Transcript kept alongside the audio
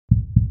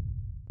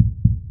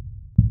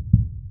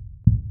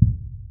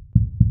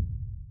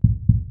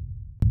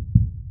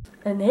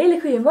Een hele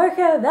goede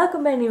morgen,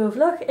 welkom bij een nieuwe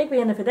vlog. Ik ben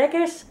Jennifer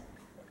Dekkers.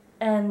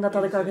 En dat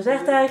had ik al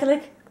gezegd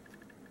eigenlijk.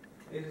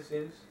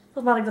 Enigszins.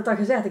 Volgens mij had ik dat al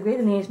gezegd, ik weet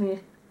het niet eens meer.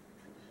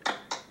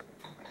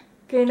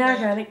 Kun je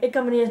nagaan, ik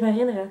kan me niet eens meer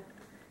herinneren.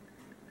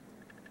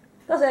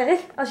 Dat is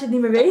erg, als je het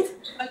niet meer weet.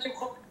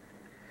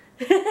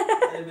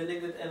 En ben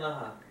ik met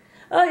NAH.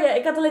 Oh ja,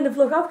 ik had alleen de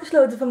vlog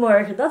afgesloten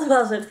vanmorgen, dat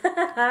was het.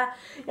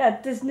 Ja,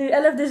 het is nu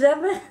 11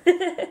 december.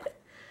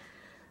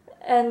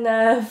 En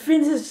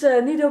Vince is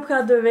niet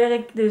opgehaald door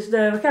werk, dus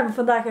we gaan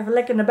vandaag even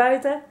lekker naar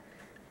buiten.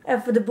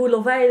 Even de boel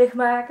onveilig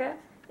maken.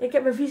 Ik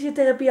heb mijn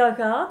fysiotherapie al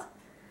gehad.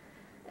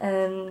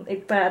 En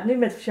ik praat nu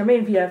met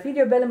Charmaine via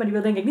videobellen, maar die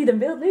wil denk ik niet in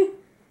beeld nu.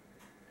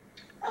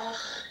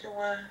 Ach,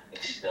 jongen,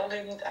 ik zie er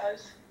alleen niet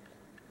uit.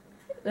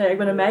 Nee, ik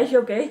ben een meisje,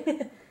 oké.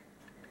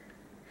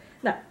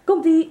 Nou,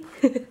 komt-ie.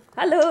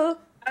 Hallo.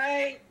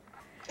 Hi.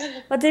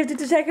 Wat heeft u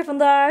te zeggen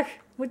vandaag?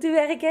 Moet u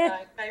werken? Ja,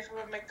 ik ga even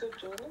mijn make-up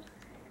doen.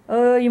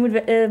 Oh, je moet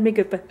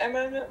make-uppen. En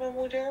met mijn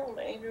moeder om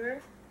 1 uur.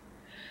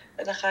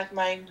 En dan ga ik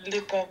mijn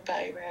lippen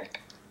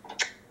bijwerken.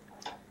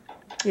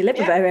 Je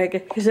lippen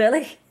bijwerken,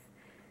 gezellig.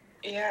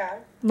 Ja.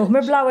 Nog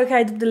meer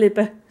blauwigheid op de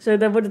lippen. Zo,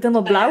 dan wordt het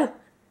helemaal blauw.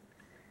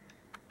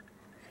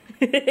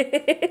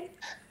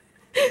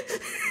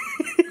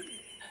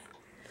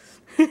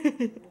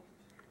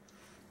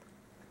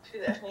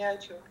 Ziet er echt niet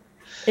uit, joh.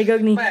 Ik ook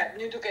niet. Maar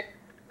ja, nu doe ik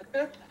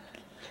make-up.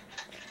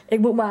 Ik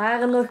moet mijn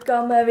haren nog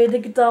kammen, weet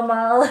ik het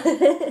allemaal.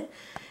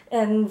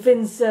 En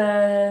Vince,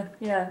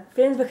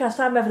 we gaan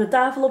samen even de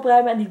tafel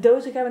opruimen en die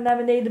dozen gaan we naar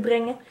beneden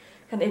brengen.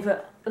 We gaan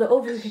even de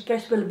overige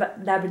kerstspullen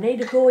naar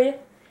beneden gooien.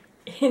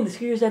 In de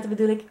schuur zetten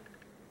bedoel ik.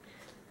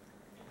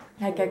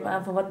 Hij kijkt me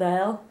aan van wat de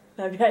hel.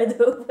 Waar heb jij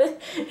het over?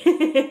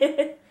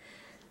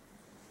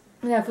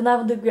 Ja,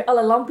 vanavond doe ik weer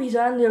alle lampjes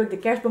aan. Nu heb ik de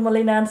kerstboom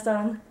alleen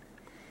aanstaan.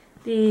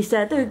 Die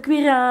staat ook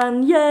weer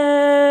aan.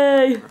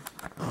 Yay!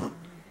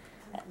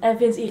 En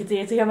Vince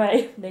irriteert zich aan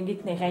mij. Denk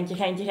ik, nee,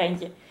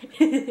 geintje.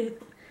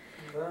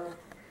 Ja,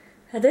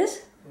 Het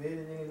is? weer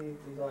de dingen die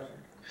niet waar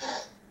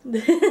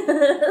zijn.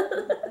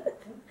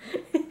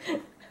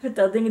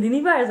 Vertel dingen die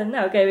niet waar zijn.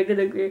 Nou, kijk ik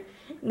dat ook weer.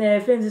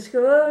 Nee, Vince is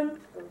gewoon...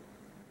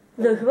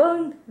 wil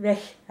gewoon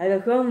weg. Hij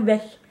wil gewoon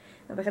weg.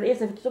 Nou, we gaan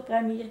eerst even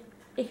opruimen hier.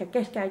 Ik ga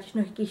kerstkaartjes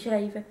nog een keer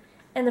schrijven.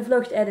 En de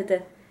vlogs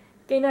editen.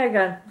 Kun je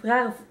nagaan.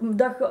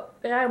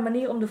 Rare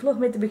manier om de vlog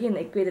mee te beginnen.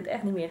 Ik weet het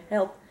echt niet meer.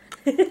 Help.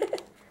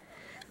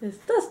 Dus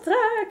tot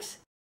straks.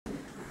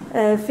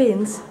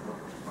 Vince.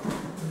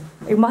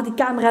 Ik mag die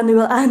camera nu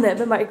wel aan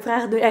hebben, maar ik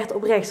vraag het nu echt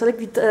oprecht. Zal ik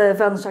die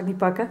vuilniszak niet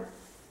pakken?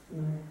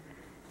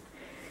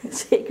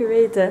 Zeker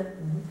weten.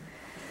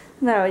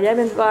 Nou, jij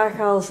bent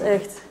waaghals,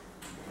 echt.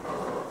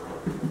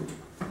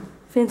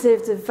 Vince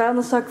heeft de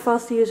vuilniszak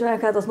vast hier zo en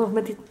gaat alsnog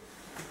met die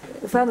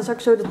vuilniszak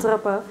zo de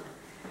trap af.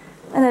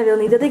 En hij wil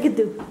niet dat ik het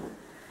doe.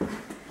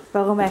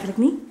 Waarom eigenlijk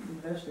niet?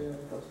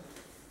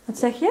 Wat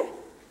zeg je?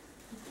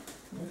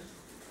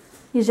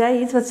 Je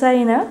zei iets, wat zei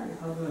je nou? Ik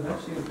had mijn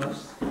website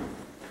vast.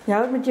 Je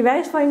houdt met je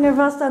wijsvinger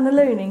vast aan de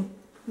leuning.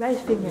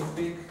 Wijsvinger.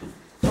 Pink.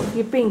 Of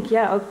je pink,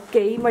 ja,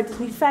 oké, maar het is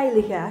niet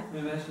veilig, ja.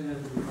 Mijn wijsvinger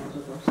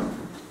vast.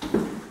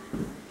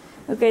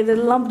 Oké, de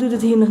lamp doet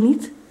het hier nog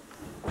niet.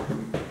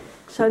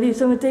 Zou die het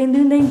zo meteen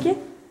doen, denk je?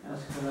 Ja, als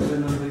ik ga naar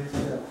binnen, dan weet ik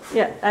het zelf.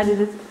 Ja, hij doet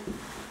het.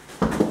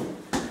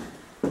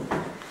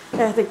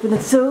 Echt, ik vind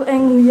het zo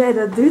eng hoe jij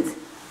dat doet. Ik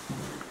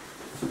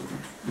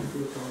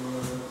doe het al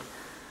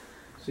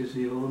sinds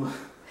hier onder.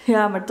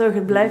 Ja, maar toch,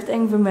 het blijft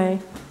eng voor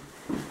mij.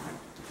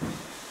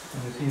 En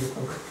dan zie je het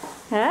ook.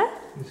 Hè?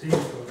 Dan zie je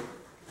het ook.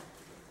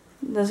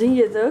 Dan zie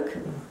je het ook.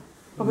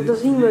 Of dan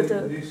zien we het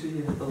ook. Nu zie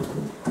je het ook.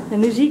 En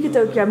nu zie ik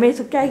het ook, ja.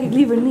 Meestal kijk ik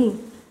liever niet.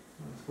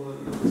 Voor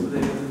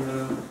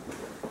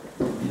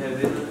jij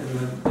willen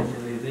en dat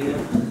je weer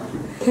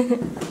dingen.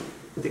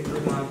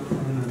 TikTok maken.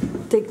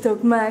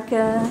 TikTok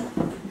maken.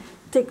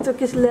 TikTok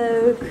is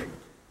leuk.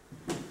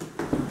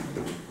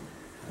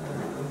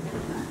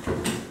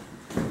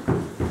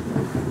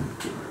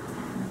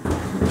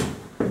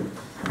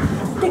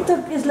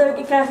 TikTok is leuk.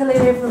 Ik krijg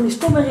alleen even van die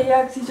stomme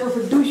reacties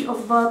over douche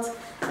of wat.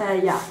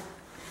 Ja.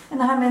 En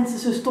dan gaan mensen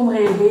zo stom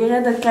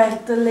reageren. Dan krijg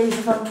ik te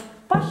lezen van,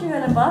 pas je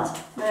wel in bad?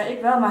 Nou ja,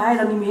 ik wel, maar hij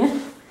dan niet meer.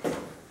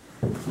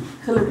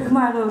 Gelukkig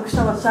maar ook.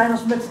 Zou wat zijn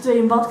als we met z'n tweeën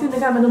in bad kunnen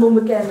gaan met een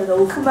onbekende. Dat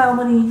hoeft gewoon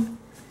maar niet.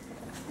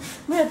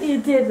 Maar ja, het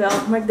irriteert wel.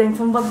 Maar ik denk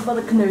van, wat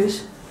een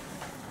kneus.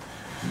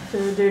 Zo,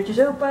 de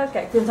deurtjes open.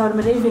 Kijk, Vince houdt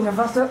met 1 vinger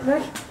vast ook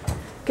nog.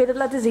 Kun je dat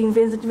laten zien,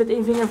 Vince, dat je met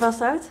 1 vinger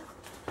vasthoudt?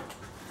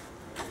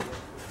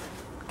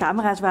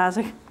 Camera is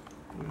wazig.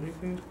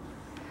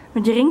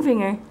 Met je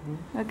ringvinger?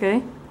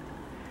 Oké.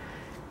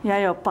 Ja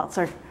joh,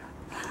 patser.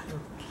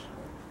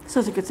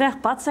 Zoals ik het zeg,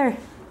 patser.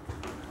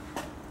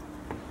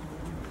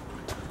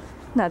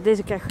 Nou,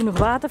 deze krijgt genoeg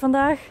water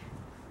vandaag.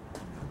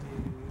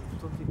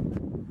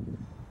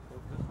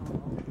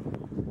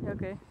 Ja,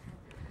 oké.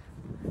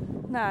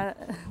 Nou,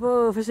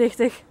 wow,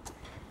 voorzichtig.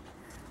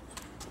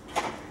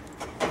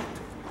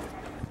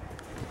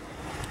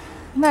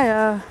 Nou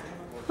ja,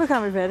 we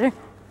gaan weer verder.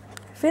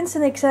 Vince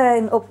en ik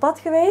zijn op pad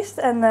geweest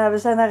en we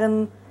zijn naar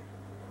een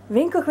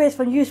winkel geweest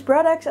van used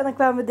products en dan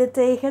kwamen we dit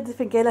tegen. Dit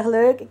vind ik heel erg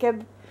leuk. Ik heb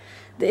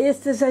de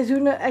eerste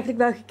seizoenen eigenlijk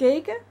wel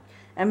gekeken.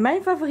 En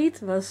mijn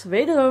favoriet was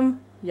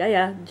wederom,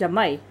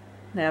 Jamai.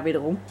 Nou ja,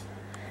 wederom.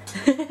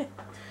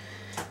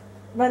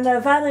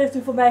 Mijn vader heeft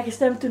toen voor mij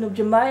gestemd toen op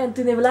Jamai. En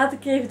toen even later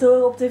kreeg ik het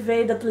horen op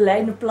tv dat de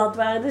lijnen plat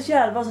waren. Dus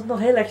ja, dan was het nog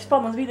heel erg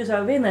spannend wie er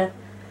zou winnen.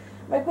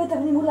 Maar ik weet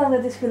even niet hoe lang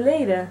dat is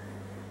geleden.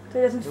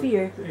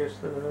 2004. De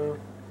eerste...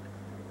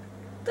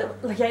 Toen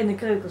lag jij in de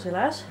kreukels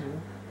helaas.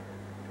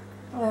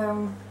 Ja.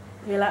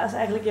 Helaas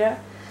eigenlijk ja.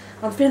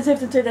 Want Vince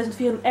heeft in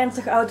 2004 een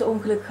ernstig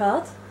auto-ongeluk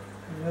gehad.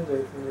 Ja, dat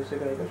weten de meeste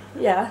kijkers.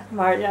 Ja,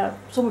 maar ja,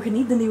 sommigen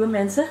niet, de nieuwe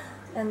mensen.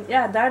 En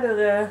ja,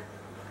 daardoor...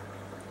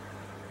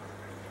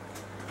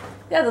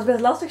 Ja, dat is best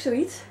lastig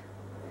zoiets.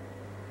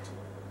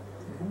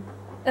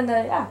 En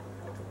ja...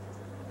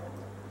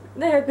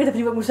 Nee, ik weet even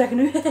niet wat ik moet zeggen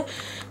nu.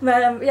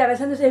 Maar ja, wij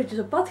zijn dus eventjes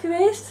op pad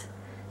geweest.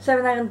 Zijn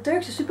we naar een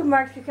Turkse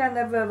supermarkt gegaan,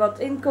 hebben we wat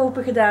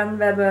inkopen gedaan.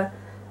 We hebben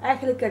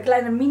eigenlijk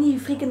kleine mini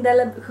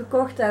frikandellen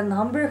gekocht en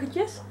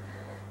hamburgertjes.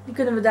 Die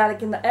kunnen we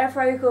dadelijk in de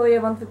airfryer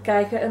gooien, want we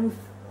krijgen een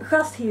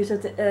gast hier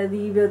zitten,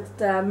 die wil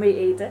het mee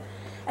eten.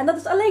 En dat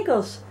is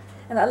Alekos.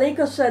 En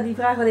Alekos die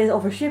vragen wel eens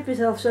of er chip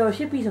is of zo,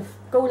 chippies of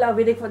cola,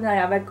 weet ik wat. Nou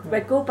ja,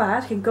 wij kopen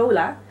haast geen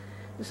cola.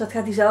 Dus dat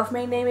gaat hij zelf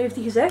meenemen, heeft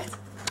hij gezegd.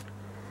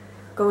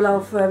 Cola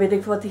of weet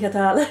ik wat hij gaat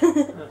halen.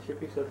 Ja,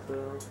 chippies,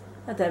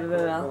 Dat hebben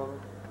we wel.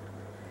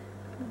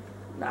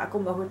 Nou,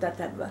 kom wel goed, dat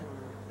hebben we.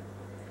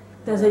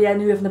 Tenzij jij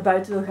nu even naar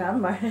buiten wil gaan,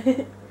 maar...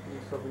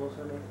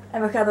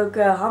 En we gaan ook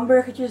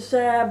hamburgertjes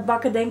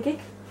bakken, denk ik.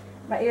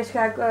 Maar eerst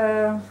ga ik...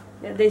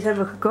 ja, deze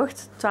hebben we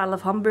gekocht.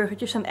 12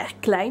 hamburgertjes, zijn echt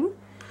klein.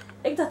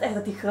 Ik dacht echt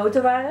dat die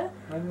groter waren.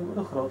 Nee, die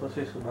worden groot als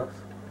je is gebakt.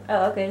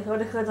 Oh, oké. Het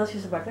worden groot als je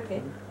ze bakt,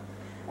 oké.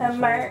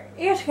 Maar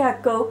eerst ga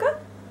ik koken.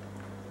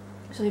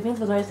 Sorry, Vint,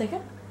 wat wil je zeggen?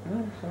 Ja,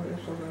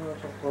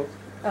 zo groot.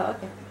 Oh,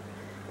 oké.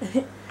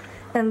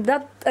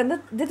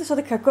 Dit is wat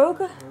ik ga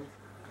koken.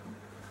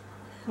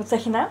 Wat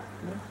zeg je nou?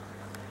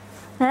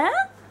 Hè?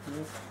 Ja.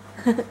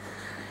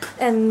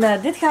 En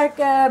dit ga ik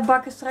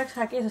bakken straks.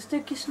 Ga ik eerst een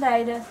stukje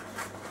snijden.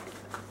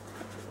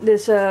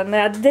 Dus nou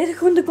ja, deze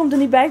groente komt er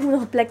niet bij. Ik moet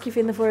nog een plekje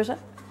vinden voor ze.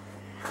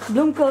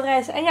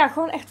 Bloemkoolrijst. En ja,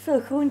 gewoon echt veel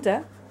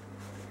groente.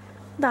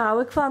 Daar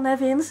hou ik van, hè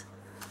Vince?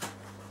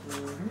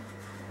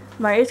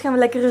 Maar eerst gaan we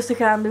lekker rustig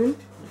aan doen.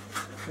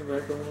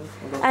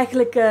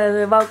 Eigenlijk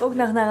wou ik ook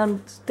nog naar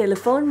een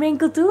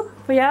telefoonwinkel toe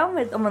voor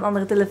jou, om een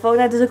andere telefoon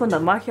uit te zoeken, want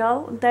dat mag je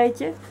al een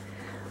tijdje.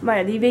 Maar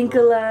ja, die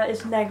winkel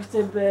is nergens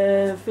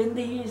te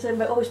vinden hier zijn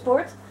bij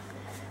Oostpoort.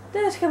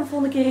 Dus gaan we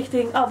volgende keer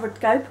richting Albert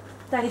Kuip.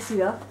 Daar is hij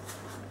wel.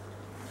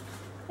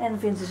 En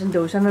vindt dus een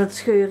doos aan het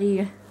scheuren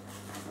hier.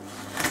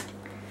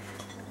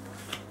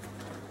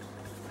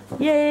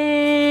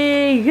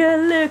 Jee,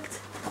 gelukt!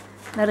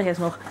 Nou, de rest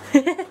nog.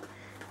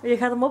 Je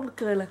gaat hem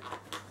opkrullen.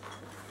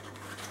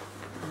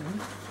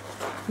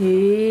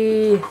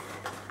 Jee.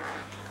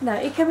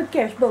 Nou, ik heb een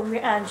kerstboom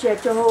weer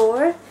aanzetten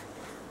hoor.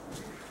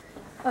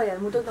 Oh ja, dat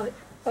moet ook nog...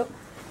 Oh,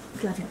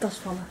 ik laat die tas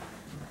vallen.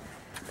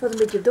 Het wordt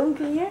een beetje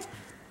donker hier.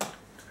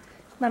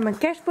 Maar mijn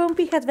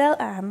kerstboompje gaat wel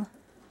aan.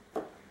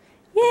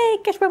 Jee,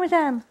 kerstboom is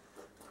aan.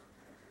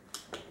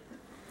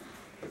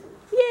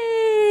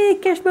 Jee,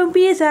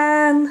 kerstboompje is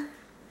aan.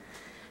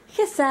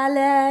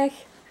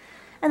 Gezellig.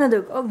 En dan doe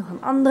ik ook nog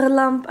een andere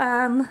lamp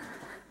aan.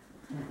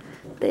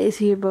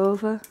 Deze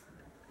hierboven.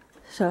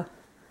 Zo.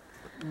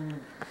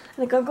 En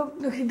dan kan ik ook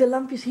nog de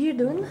lampjes hier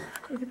doen.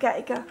 Even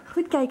kijken.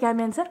 Goed kijken hè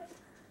mensen.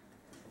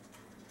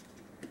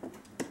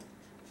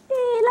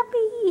 Hey,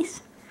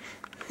 lampjes.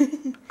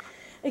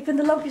 Ik vind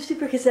de lampjes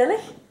super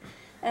gezellig.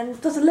 En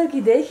het was een leuk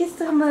idee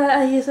gisteren om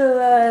hier zo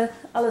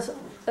alles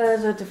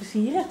zo te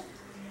versieren.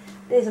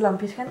 Deze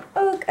lampjes gaan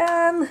ook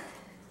aan.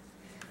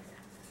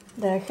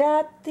 Daar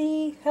gaat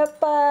die.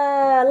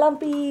 Hoppa,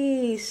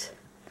 lampjes.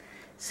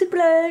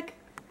 Superleuk.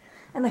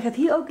 En dan gaat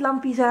hier ook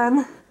lampjes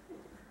aan.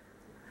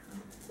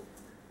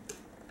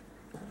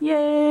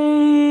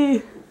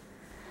 Yay!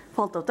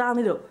 Valt totaal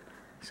niet op.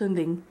 Zo'n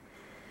ding.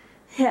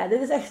 Ja,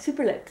 dit is echt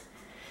super leuk.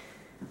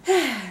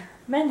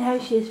 Mijn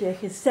huisje is weer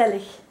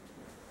gezellig.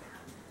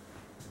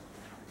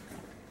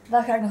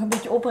 Dan ga ik nog een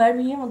beetje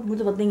opruimen hier, want er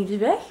moeten wat dingetjes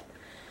weg.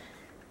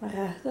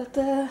 Maar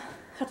dat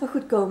gaat wel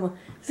goed komen.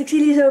 Dus ik zie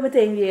jullie zo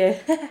meteen weer.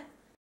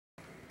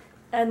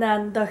 En na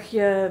een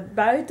dagje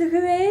buiten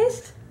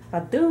geweest.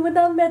 Wat doen we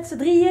dan met z'n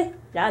drieën?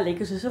 Ja,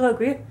 Lekers is er ook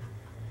weer.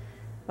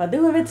 Wat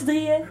doen we met z'n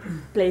drieën?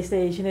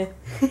 PlayStationen.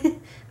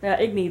 Ja,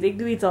 ik niet. Ik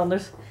doe iets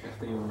anders.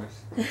 Echte jongens.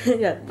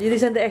 Ja, jullie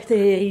zijn de echte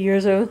heren hier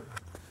zo.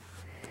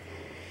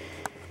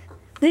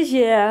 Dus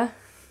ja.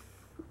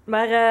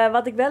 Maar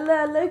wat ik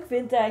wel leuk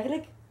vind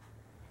eigenlijk.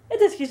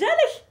 Het is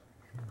gezellig.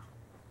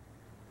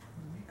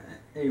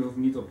 En je hoeft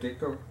niet op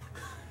TikTok.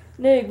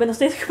 Nee, ik ben nog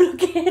steeds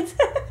geblokkeerd.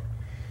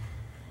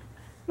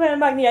 Maar dat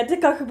maakt niet uit. Dit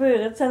kan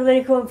gebeuren. Het zijn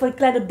alleen gewoon van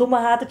kleine domme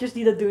hatertjes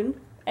die dat doen.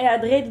 En ja,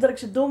 de reden dat ik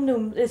ze dom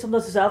noem is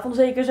omdat ze zelf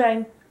onzeker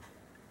zijn.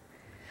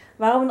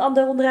 Waarom een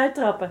ander onderuit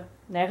trappen?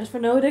 Nergens voor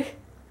nodig.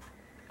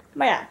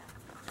 Maar ja.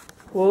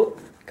 Wow,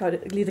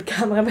 ik liet de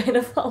camera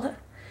bijna vallen.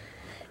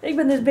 Ik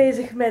ben dus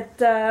bezig met,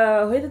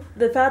 hoe heet het?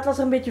 De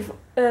vaatwasser een beetje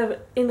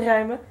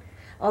inruimen.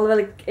 Alhoewel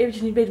ik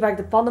eventjes niet weet waar ik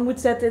de pannen moet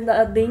zetten in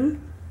dat ding.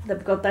 Dat heb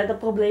ik altijd dat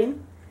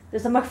probleem.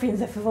 Dus dat mag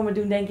Vince even voor me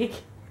doen, denk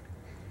ik.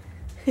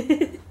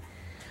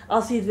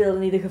 Als hij het wil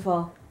in ieder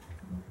geval.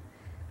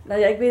 Nou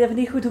ja, ik weet even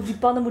niet goed hoe ik die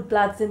pannen moet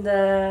plaatsen in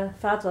de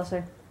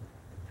vaatwasser.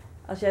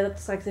 Als jij dat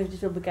straks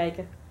eventjes wilt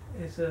bekijken.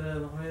 Is er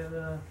nog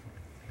meer...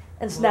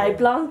 Een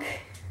snijplank.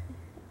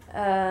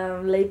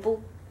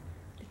 Lepel.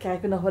 Die krijg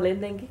ik er nog wel in,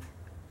 denk ik.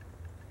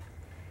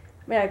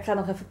 Maar ja, ik ga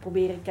nog even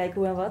proberen kijken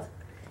hoe en wat.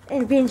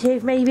 En Vince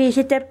heeft mij weer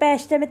zitten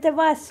pesten met de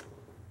was.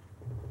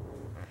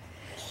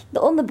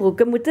 De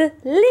onderbroeken moeten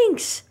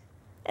links.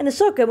 En de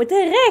sokken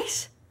moeten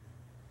rechts.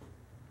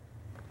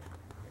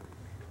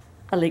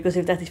 Alekos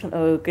heeft echt iets van,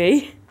 oh, oké.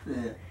 Ja.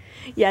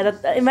 Ja,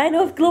 dat, in mijn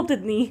hoofd klopt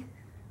het niet.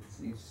 Dat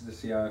is iets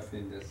tussen jou en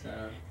Finn, dus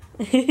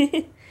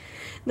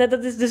Nou,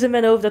 dat is dus in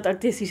mijn hoofd dat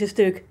artistische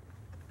stuk.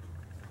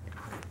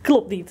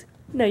 Klopt niet.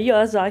 Nou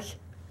ja, zag.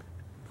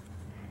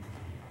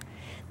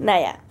 Nou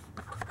ja,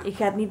 ik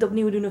ga het niet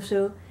opnieuw doen of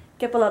zo.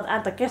 Ik heb al een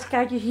aantal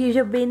kerstkaartjes hier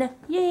zo binnen.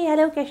 Jee,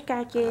 hallo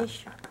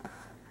kerstkaartjes.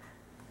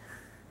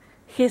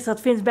 Gisteren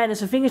had Vince bijna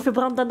zijn vingers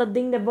verbrand aan dat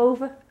ding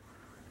daarboven.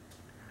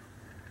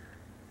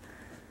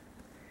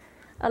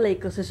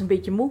 Alekos is een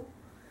beetje moe.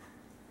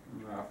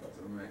 nou, valt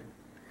er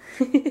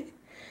mee.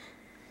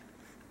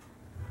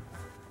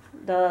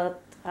 Dat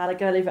haal ik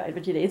er wel even uit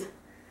wat je deed.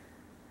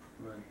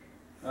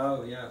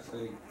 Oh ja,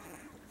 sorry.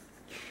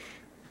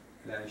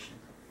 Lijstje.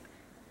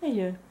 Hey,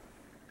 je.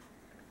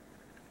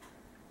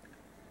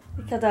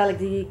 Ik ga dadelijk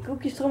die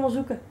koekjestrommel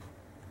zoeken.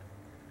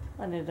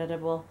 Oh nee, dat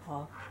hebben we al.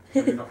 Oh.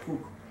 Heb je nog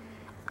koek?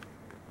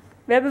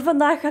 We hebben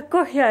vandaag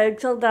gekocht, ja. Ik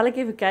zal dadelijk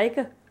even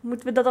kijken.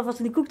 Moeten we dat alvast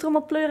in die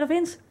koektrommel pleuren,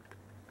 Vince?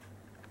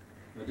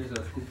 Wat is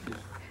dat, koekjes?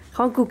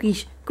 Gewoon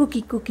cookies.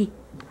 Cookie.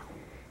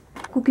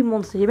 Cookie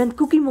monster. Je bent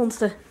cookie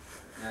monster.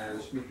 Ja,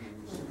 dat is niet.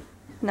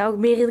 Nou,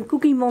 meer een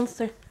cookie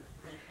monster.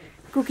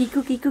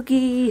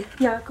 Cookie.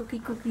 Ja,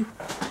 cookie.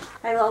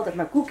 Hij wil altijd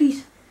maar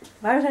cookies.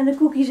 Waar zijn de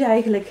cookies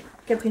eigenlijk?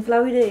 Ik heb geen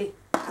flauw idee.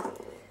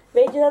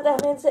 Weet je dat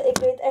echt, mensen? Ik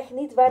weet echt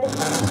niet waar de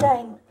cookies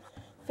zijn.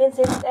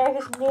 Vince heeft het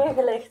ergens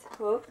neergelegd.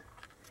 Wow.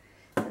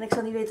 En ik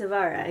zal niet weten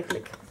waar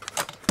eigenlijk.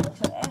 Ik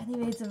zal echt niet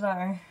weten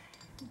waar.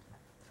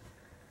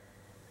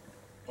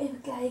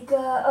 Even kijken.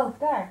 Oh,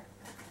 daar.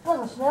 Dat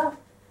was snel.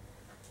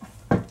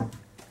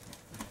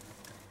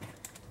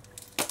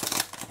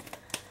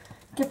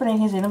 Ik heb alleen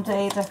geen zin om te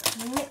eten.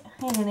 Nee,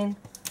 geen zin in.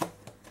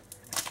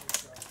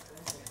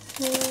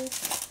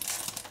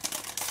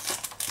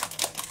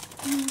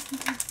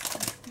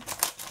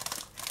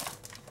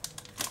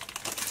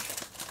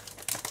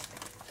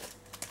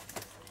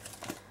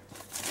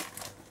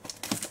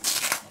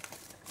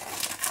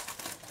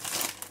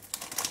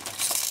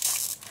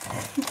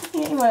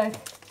 Jemig.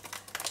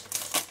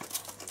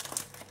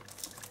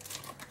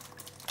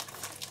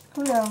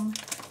 Hoe dan?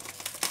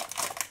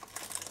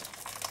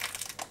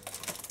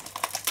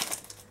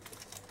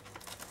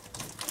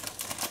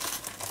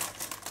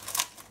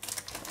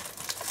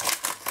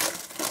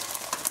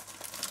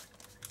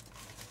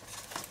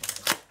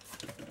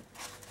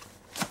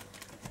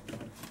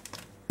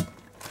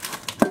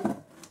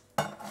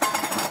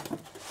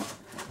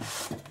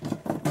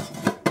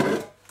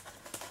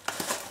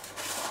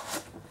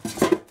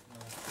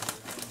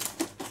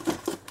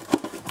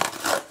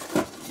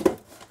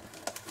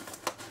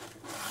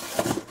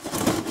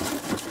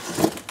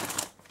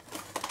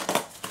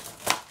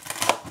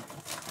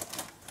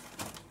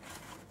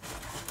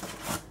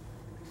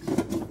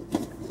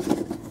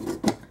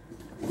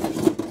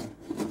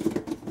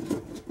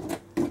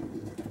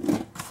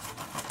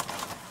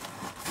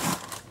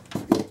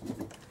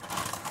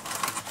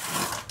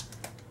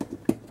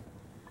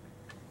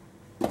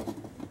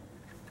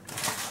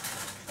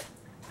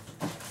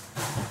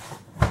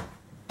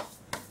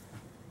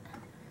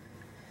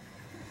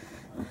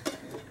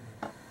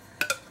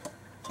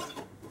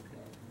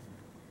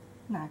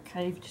 Nou, ik ga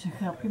eventjes een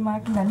grapje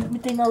maken. Nou, niet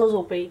meteen alles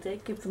opeten.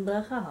 Ik heb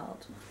vandaag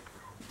gehaald.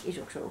 Is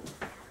ook zo.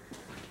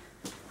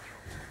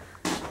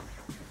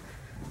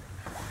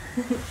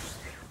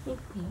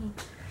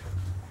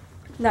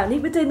 Nou,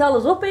 niet meteen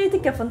alles opeten.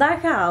 Ik heb vandaag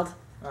gehaald.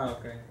 Ah,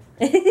 oké.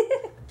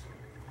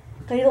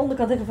 Kan je de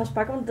onderkant even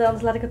vastpakken, want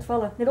anders laat ik het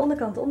vallen. Nee, de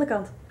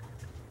onderkant.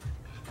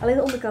 Alleen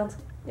de onderkant.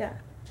 Ja.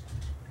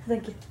 Wat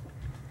denk je?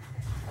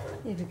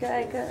 Even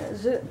kijken.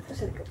 Zo,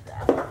 zet ik op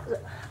tafel. Zo.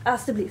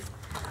 Alsjeblieft.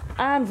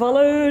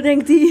 Aanvallen,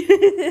 denkt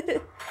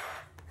hij.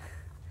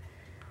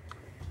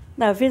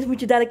 Nou, Vince moet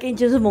je dadelijk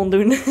eentje in zijn mond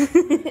doen.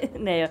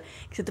 Nee hoor,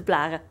 ik zit te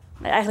plaren.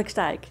 Nee, eigenlijk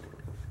sta ik.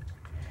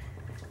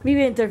 Wie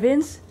wint er,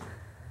 Vince?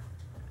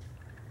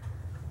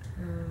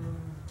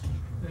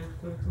 Even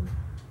kijken.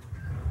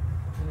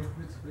 En ik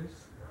goed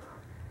geweest.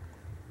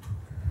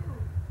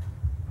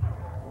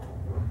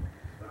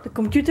 De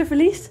computer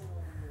verliest?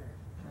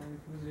 Ja, ik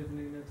moet even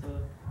nu net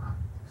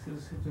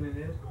stilschieten toen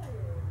neer.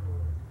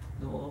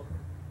 De oven.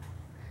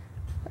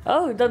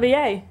 Oh, dat ben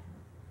jij.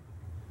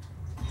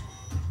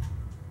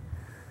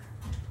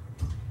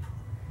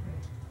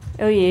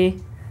 Oh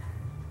jee.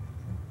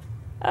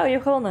 Oh, je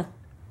hebt gewonnen.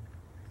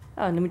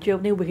 Oh, dan moet je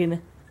opnieuw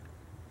beginnen.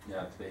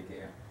 Ja, 2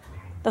 keer.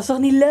 Dat is toch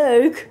niet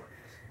leuk?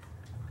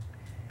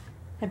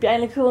 Heb je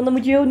eindelijk gewonnen, dan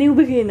moet je weer opnieuw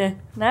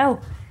beginnen. Nou,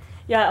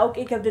 ja, ook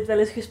ik heb dit wel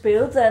eens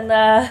gespeeld en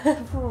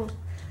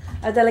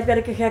uiteindelijk werd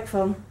ik er gek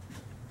van.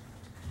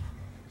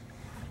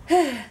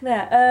 Nou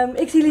ja,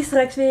 ik zie jullie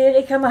straks weer.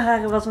 Ik ga mijn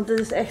haren wassen, want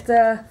het is echt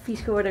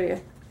vies geworden weer.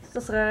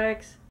 Tot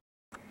straks.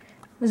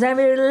 We zijn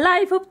weer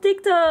live op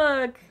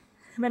TikTok.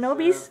 Mijn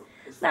hobby's.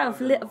 Nou,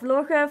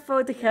 vloggen,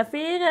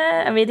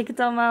 fotograferen en weet ik het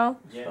allemaal.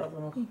 Ja,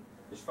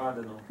 is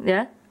vader nog?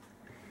 Ja,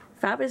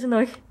 Vaap is er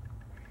nog.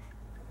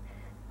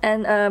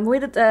 En hoe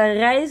heet het?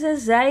 Reizen,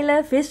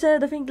 zeilen, vissen,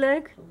 dat vind ik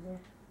leuk.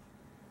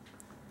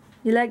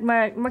 Je lijkt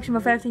maar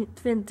maximaal 15,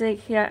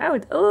 20 jaar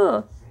oud. Oh.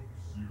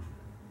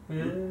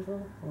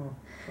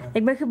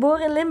 Ik ben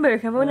geboren in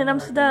Limburg en woon in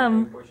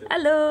Amsterdam.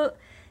 Hallo,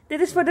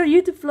 dit is voor de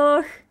YouTube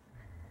vlog.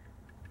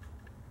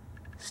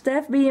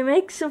 Stef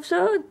BMX of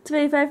zo,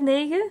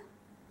 259.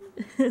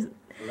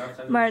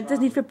 Maar het is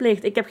niet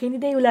verplicht. Ik heb geen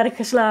idee hoe laat ik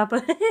ga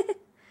slapen.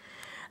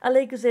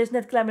 Alekos is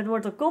net klaar met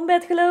Mortal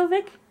Kombat, geloof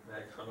ik. Nee,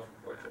 ik ga nog een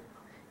potje.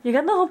 Je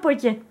gaat nog een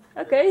potje?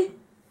 Oké.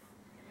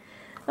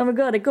 Oh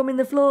my god, ik kom in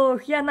de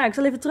vlog. Ja, nou, ik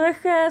zal even terug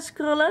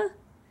scrollen.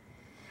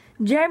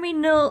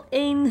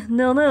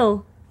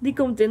 Jeremy0100. Die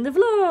komt in de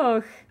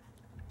vlog.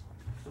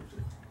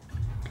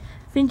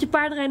 Vind je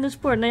paardrijden een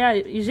sport? Nou ja,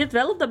 je zit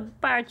wel op dat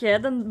paardje, hè?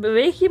 Dan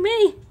beweeg je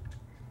mee.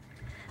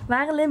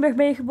 Waar in Limburg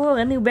ben je geboren?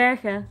 In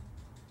Nieuwbergen.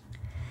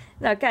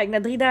 Nou kijk,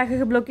 na 3 dagen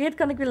geblokkeerd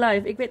kan ik weer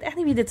live. Ik weet echt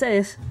niet wie dit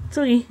is.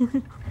 Sorry.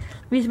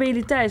 Wie is bij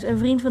jullie thuis? Een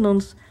vriend van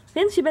ons.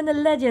 Vince, je bent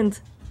een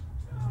legend.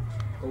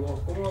 Kom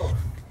op, kom op.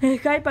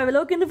 Gaipa wil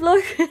ook in de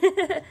vlog.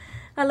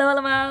 Hallo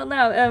allemaal.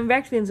 Nou,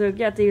 werkt Vince ook?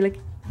 Ja, tuurlijk.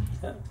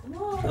 Ja,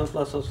 dat is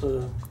lastig als...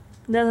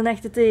 Dat is een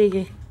echte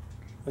tegen.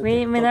 Wil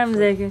je mijn naam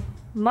zeggen?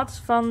 Mats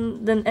van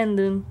den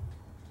Enden.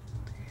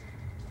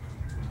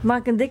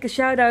 Maak een dikke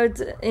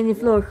shout-out in je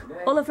vlog.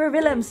 Oliver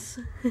Willems.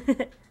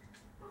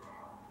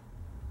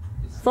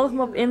 Volg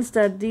me op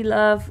Insta,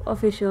 D-Love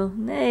Official.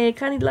 Nee, ik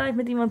ga niet live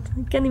met iemand.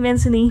 Ik ken die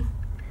mensen niet.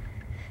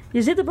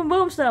 Je zit op een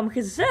boomstam.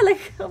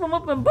 Gezellig om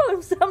op een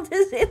boomstam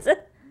te zitten.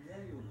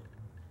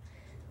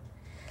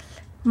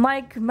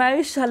 Mike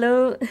Muis,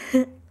 hallo.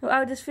 Hoe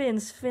oud is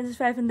Vince? Vince is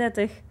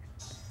 35.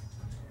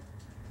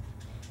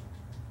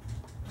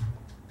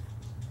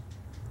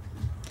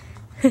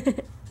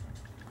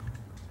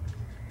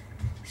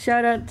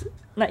 Shout-out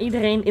naar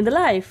iedereen in de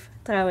live,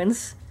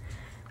 trouwens.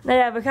 Nou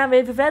ja, we gaan weer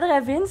even verder,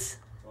 hè Vince?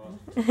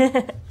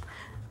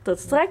 Tot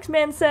straks,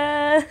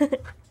 mensen!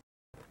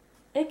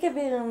 Ik heb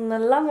weer een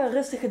lange,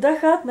 rustige dag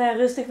gehad. Nou ja,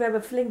 rustig, we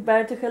hebben flink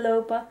buiten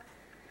gelopen.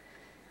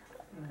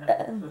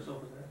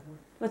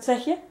 Wat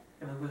zeg je? Ik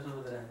heb het best wel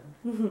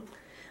bedrijven.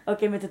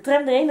 Oké, met de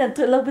tram erheen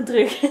en lopen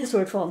terug. Een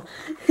soort van.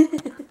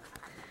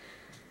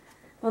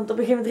 Want op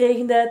een gegeven moment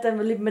regende het en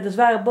we liepen met een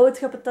zware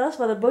boodschappentas.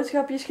 We hadden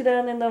boodschapjes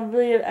gedaan en dan wil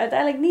je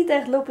uiteindelijk niet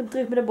echt lopend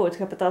terug met een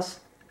boodschappentas.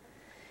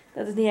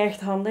 Dat is niet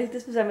echt handig.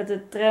 Dus we zijn met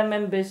de tram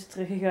en bus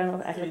teruggegaan,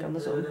 of eigenlijk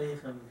andersom.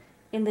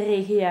 In de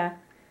regen, ja.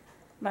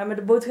 Maar met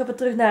de boodschappen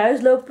terug naar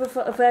huis lopen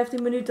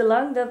 15 minuten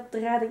lang, dat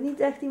raad ik niet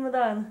echt iemand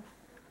aan.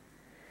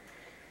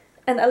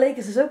 En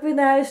Alekos is ook weer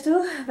naar huis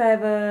toe. Wij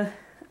hebben,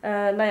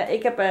 nou ja,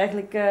 ik heb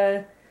eigenlijk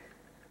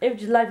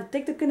eventjes live op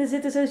TikTok kunnen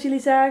zitten, zoals jullie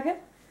zagen.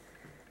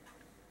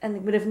 En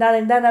ik moet even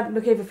nadenken, daarna heb ik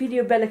nog even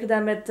videobellen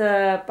gedaan met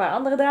een paar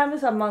andere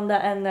dames,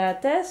 Amanda en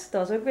Tess.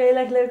 Dat was ook weer heel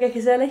erg leuk en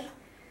gezellig.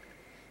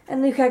 En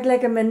nu ga ik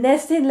lekker mijn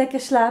nest in, lekker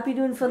slaapje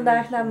doen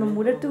vandaag naar mijn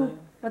moeder toe.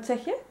 Wat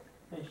zeg je?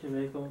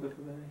 Jermaine kwam ook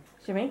even bij.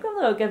 Jermaine kwam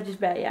er ook eventjes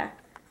bij, ja.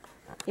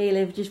 Heel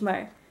eventjes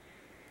maar.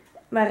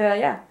 Maar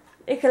ja,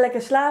 ik ga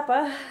lekker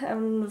slapen.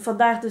 En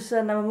vandaag dus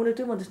naar mijn moeder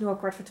toe, want het is nu al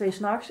 1:45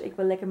 s'nachts. Ik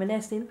wil lekker mijn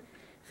nest in.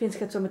 Vince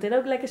gaat zo meteen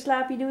ook lekker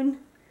slaapje doen.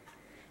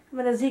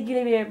 Maar dan zie ik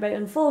jullie weer bij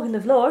een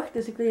volgende vlog.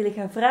 Dus ik wil jullie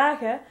gaan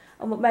vragen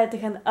om op mij te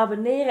gaan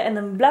abonneren. En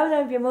een blauw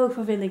duimpje omhoog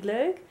van vind ik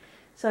leuk.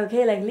 Zou ik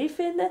heel erg lief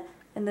vinden.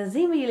 En dan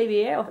zien we jullie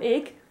weer, of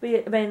ik,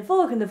 bij een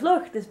volgende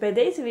vlog. Dus bij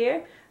deze weer,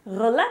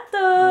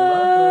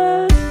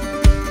 rollato!